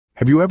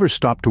Have you ever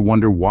stopped to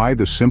wonder why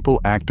the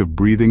simple act of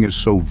breathing is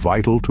so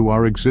vital to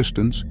our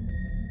existence?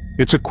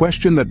 It's a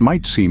question that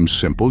might seem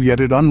simple,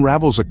 yet it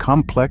unravels a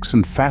complex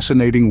and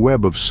fascinating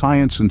web of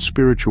science and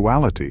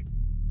spirituality.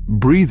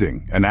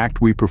 Breathing, an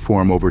act we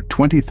perform over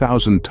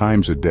 20,000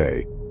 times a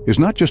day, is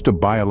not just a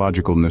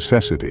biological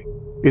necessity.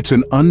 It's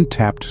an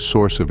untapped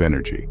source of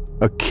energy,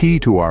 a key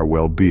to our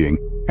well-being,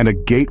 and a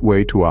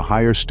gateway to a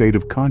higher state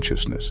of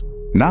consciousness.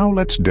 Now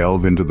let's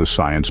delve into the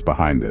science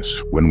behind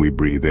this. When we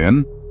breathe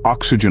in,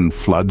 oxygen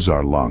floods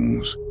our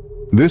lungs.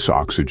 This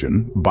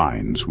oxygen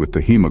binds with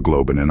the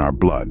hemoglobin in our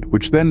blood,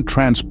 which then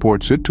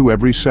transports it to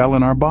every cell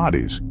in our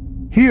bodies.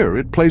 Here,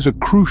 it plays a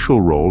crucial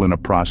role in a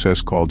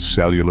process called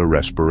cellular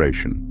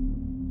respiration,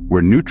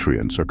 where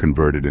nutrients are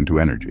converted into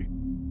energy.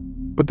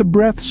 But the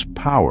breath's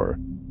power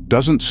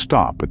doesn't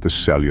stop at the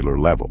cellular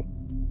level.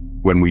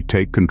 When we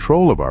take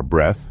control of our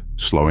breath,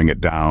 slowing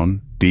it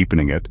down,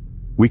 deepening it,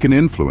 we can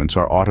influence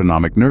our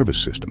autonomic nervous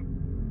system.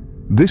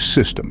 This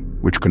system,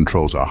 which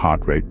controls our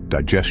heart rate,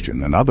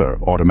 digestion, and other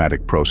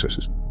automatic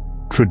processes,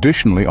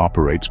 traditionally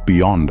operates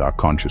beyond our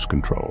conscious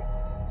control.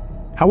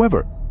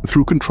 However,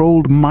 through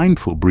controlled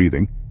mindful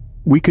breathing,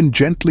 we can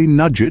gently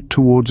nudge it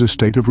towards a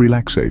state of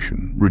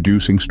relaxation,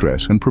 reducing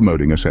stress and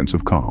promoting a sense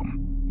of calm.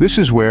 This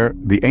is where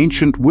the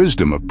ancient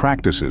wisdom of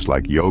practices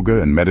like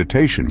yoga and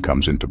meditation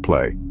comes into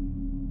play.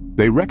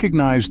 They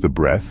recognize the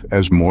breath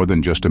as more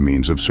than just a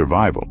means of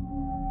survival.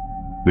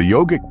 The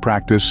yogic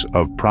practice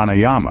of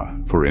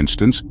pranayama, for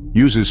instance,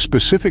 uses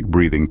specific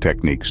breathing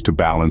techniques to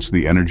balance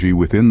the energy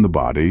within the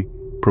body,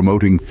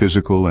 promoting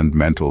physical and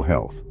mental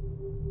health.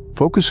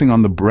 Focusing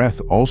on the breath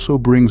also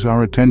brings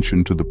our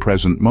attention to the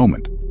present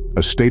moment,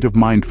 a state of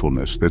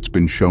mindfulness that's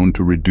been shown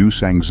to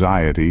reduce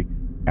anxiety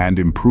and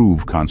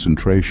improve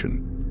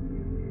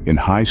concentration. In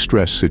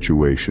high-stress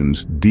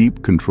situations,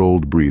 deep,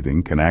 controlled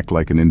breathing can act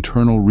like an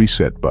internal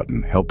reset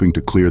button, helping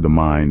to clear the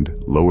mind,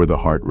 lower the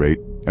heart rate,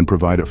 and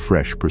provide a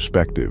fresh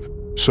perspective.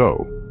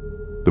 So,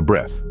 the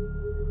breath,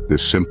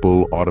 this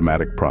simple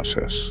automatic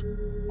process,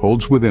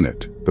 holds within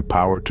it the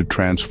power to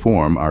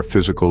transform our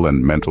physical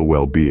and mental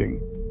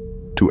well-being,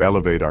 to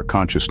elevate our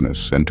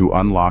consciousness, and to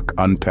unlock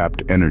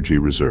untapped energy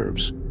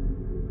reserves.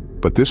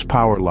 But this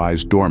power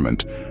lies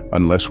dormant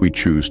unless we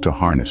choose to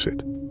harness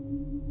it.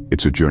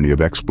 It's a journey of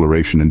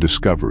exploration and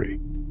discovery,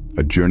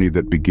 a journey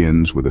that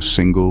begins with a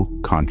single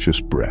conscious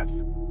breath.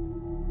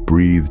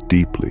 Breathe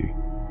deeply,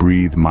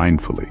 breathe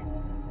mindfully.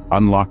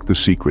 Unlock the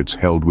secrets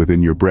held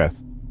within your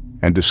breath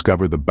and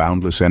discover the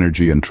boundless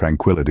energy and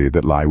tranquility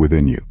that lie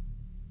within you.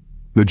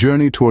 The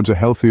journey towards a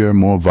healthier,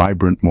 more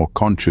vibrant, more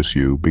conscious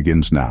you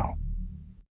begins now.